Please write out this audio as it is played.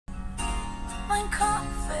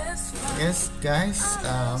Yes guys,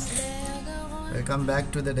 welcome back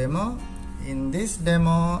to the demo. In this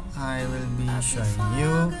demo I will be showing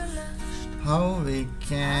you how we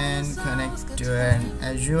can connect to an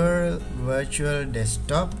Azure Virtual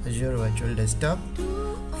Desktop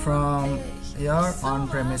from your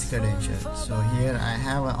on-premise credentials. So here I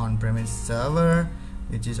have an on-premise server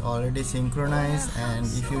which is already synchronized, and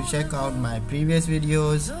if you check out my previous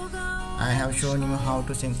videos, I have shown you how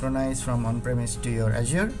to synchronize from on-premise to your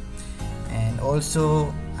Azure, and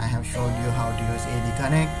also I have showed you how to use AD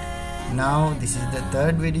Connect. Now this is the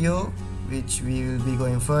third video which we will be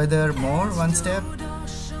going further one step,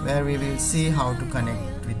 where we will see how to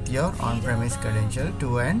connect with your on-premise credential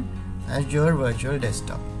to an Azure Virtual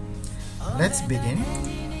Desktop. Let's begin.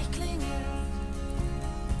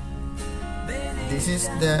 This is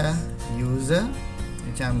the user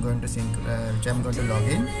which I'm going to log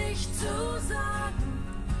in.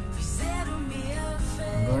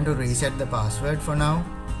 I'm going to reset the password for now.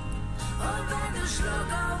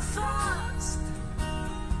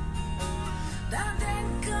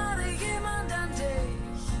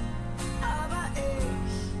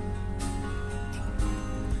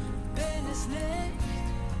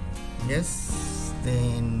 Yes,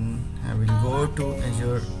 then I will go to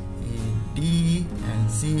Azure AD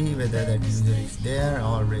and see whether that user is there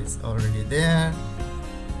or is already there,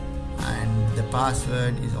 and the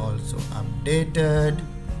password is also updated.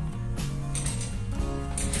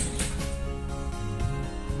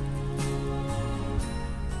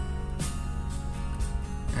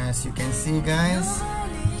 As you can see guys,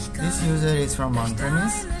 this user is from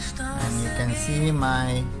on-premise, and you can see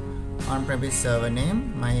my on-premise server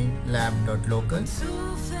name, my lab.local.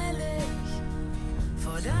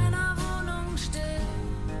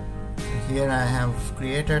 Here I have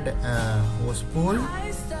created a host pool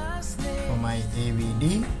for my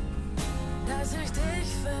AVD. As you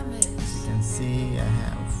can see, I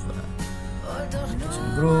have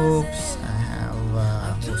groups, I have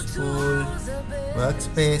host pool,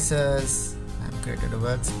 workspaces. I've created a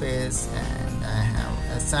workspace and I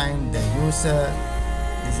have assigned the user.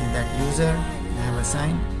 This is that user I have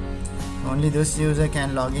assigned. Only this user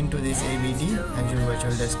can log into this AVD, Azure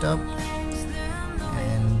Virtual Desktop,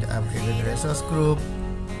 and I've created a resource group.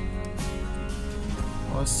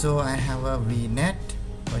 Also I have a VNet,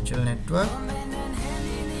 virtual network,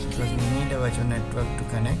 because we need a virtual network to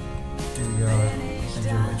connect to your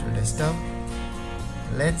Azure Virtual Desktop.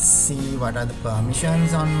 Let's see what are the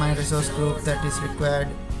permissions on my resource group that is required.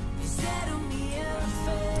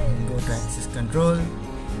 Go to access control.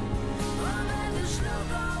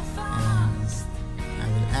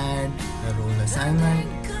 Add a role assignment.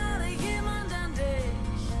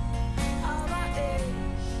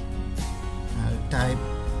 I'll type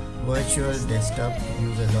virtual desktop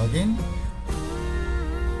user login.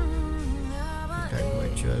 Type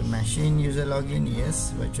virtual machine user login.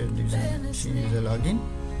 Yes, virtual machine user login.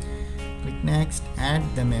 Click next. Add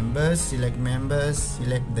the members. Select members.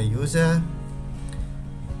 Select the user.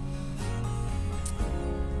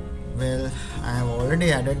 Well, I have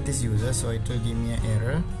already added this user, so it will give me an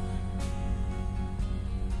error.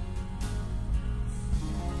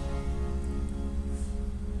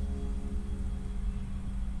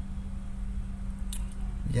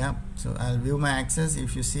 Yeah, so I'll view my access.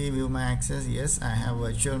 If you see view my access, yes, I have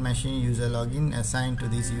virtual machine user login assigned to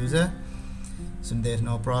this user, so there's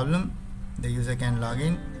no problem. The user can log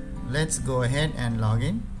in. Let's go ahead and log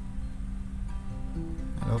in.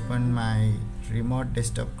 I'll open my remote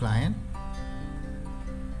desktop client.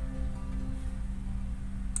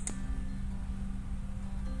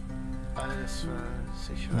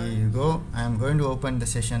 Here you go. I am going to open the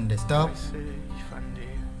session desktop.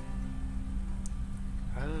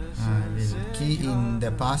 I will key in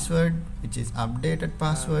the password, which is updated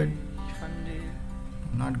password.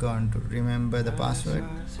 I'm not going to remember the password.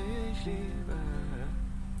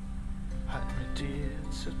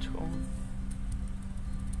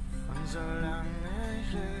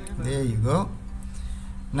 There you go.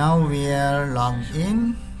 Now we are logged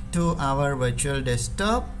in to our virtual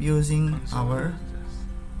desktop using our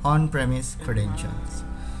on-premise credentials.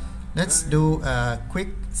 Let's do a quick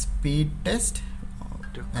speed test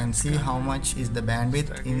and see how much is the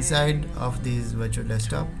bandwidth inside of this virtual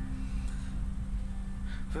desktop.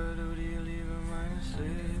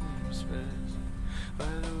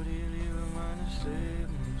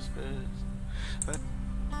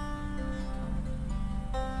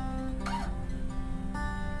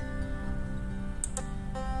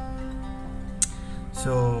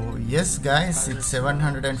 So yes guys, it's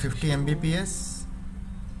 750 Mbps,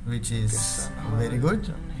 which is very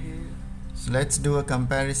good. So let's do a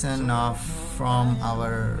comparison of from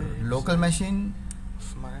our local machine.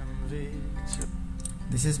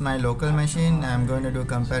 This is my local machine. I'm going to do a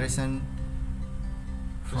comparison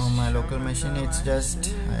from my local machine. It's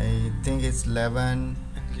just, I think it's 11.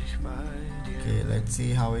 Okay, let's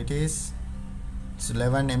see how it is. It's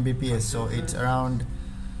 11 Mbps, so it's around,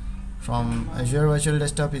 from Azure Virtual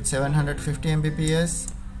Desktop it's 750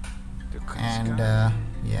 Mbps, and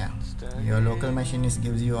yeah, your local machine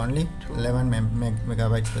gives you only 11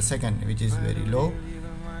 megabytes per second, which is very low.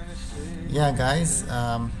 Yeah guys,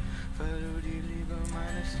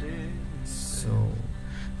 so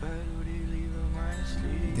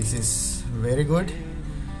this is very good,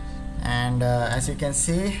 and as you can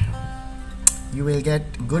see, you will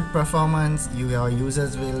get good performance. Your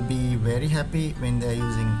users will be very happy when they are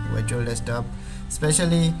using Virtual Desktop,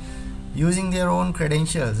 especially using their own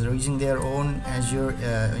credentials, or using their own Azure,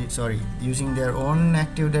 using their own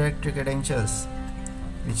Active Directory credentials,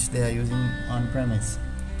 which they are using on premise.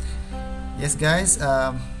 Yes guys,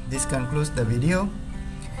 this concludes the video.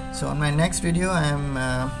 So on my next video, I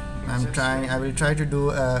will try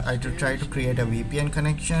to create a VPN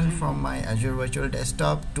connection from my Azure Virtual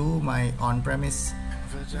Desktop to my on-premise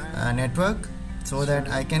network, so that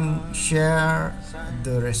I can share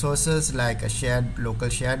the resources like a local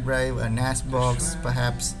shared drive, a NAS box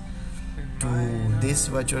perhaps, to this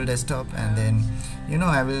virtual desktop, and then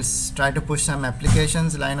I will try to push some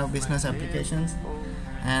applications, line of business applications,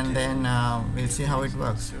 and then we'll see how it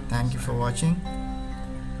works. Thank you for watching.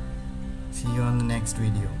 See you on the next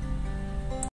video.